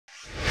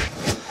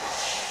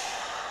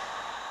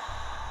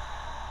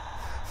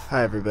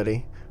Hi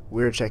everybody,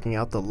 we're checking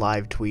out the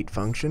live tweet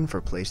function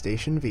for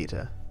PlayStation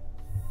Vita.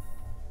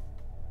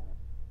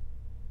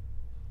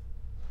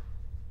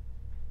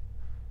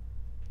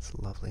 It's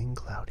lovely and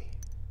cloudy.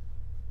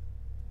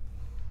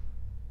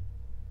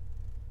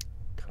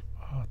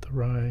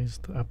 Authorize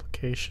the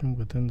application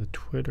within the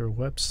Twitter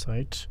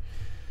website.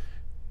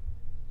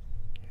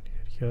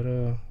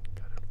 Gotta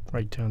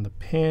write down the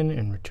pin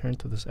and return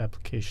to this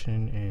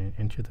application and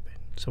enter the pin.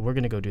 So we're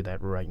gonna go do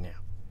that right now.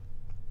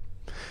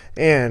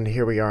 And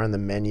here we are on the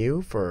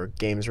menu for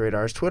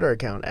GamesRadar's Twitter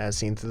account as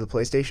seen through the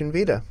PlayStation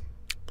Vita.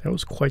 That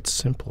was quite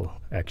simple,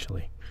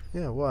 actually.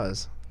 Yeah, it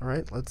was. All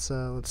right, let's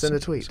send a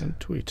tweet. Send a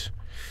tweet.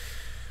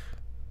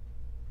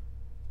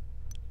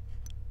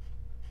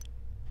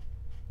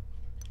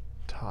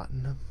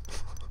 Tottenham.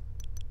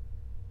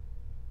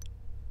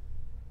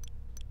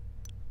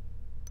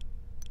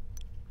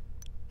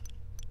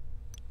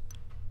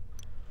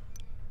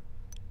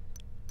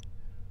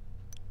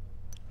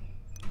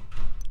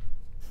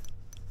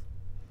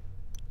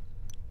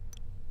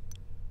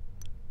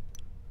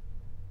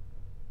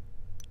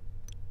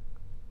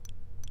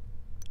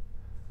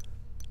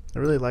 I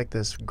really like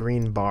this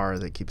green bar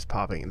that keeps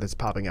popping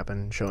up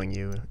and showing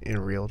you in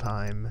real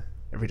time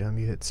every time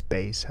you hit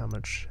space how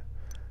much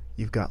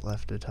you've got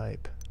left to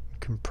type.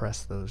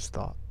 Compress those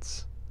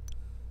thoughts.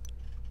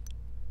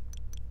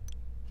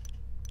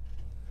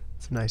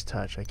 It's a nice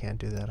touch. I can't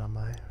do that on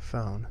my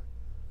phone.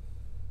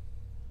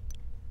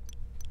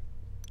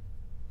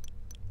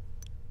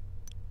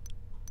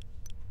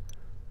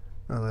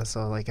 Oh, that's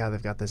all like how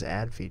they've got this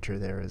ad feature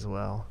there as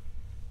well.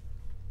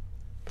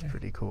 It's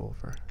pretty cool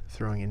for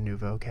throwing in new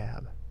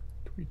vocab.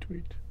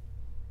 Tweet.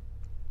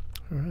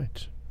 All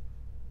right.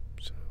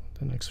 So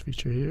the next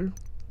feature here.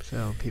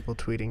 So people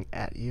tweeting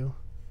at you.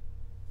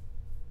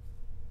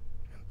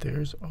 And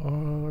there's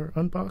our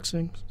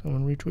unboxing.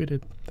 Someone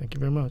retweeted. Thank you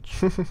very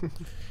much.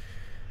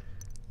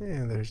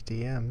 And there's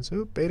DMs.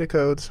 Oop, beta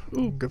codes.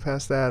 Ooh. Go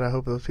past that. I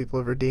hope those people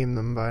have redeemed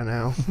them by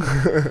now.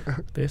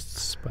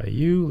 Lists by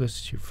you,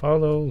 lists you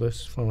follow,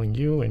 lists following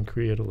you, and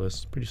create a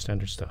list. Pretty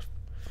standard stuff.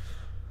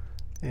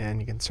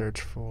 And you can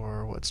search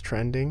for what's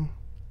trending.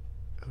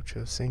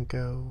 Ocho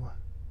Cinco.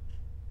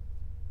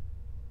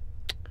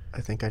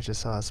 I think I just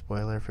saw a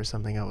spoiler for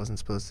something I wasn't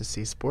supposed to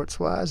see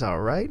sports-wise.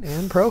 All right,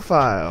 and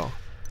profile.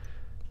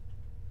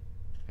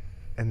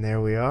 And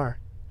there we are.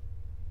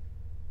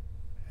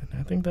 And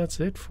I think that's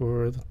it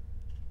for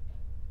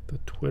the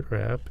Twitter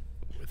app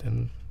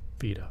within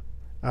Vita.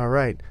 All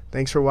right,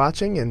 thanks for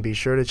watching, and be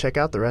sure to check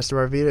out the rest of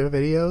our Vita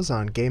videos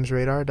on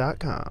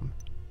GamesRadar.com.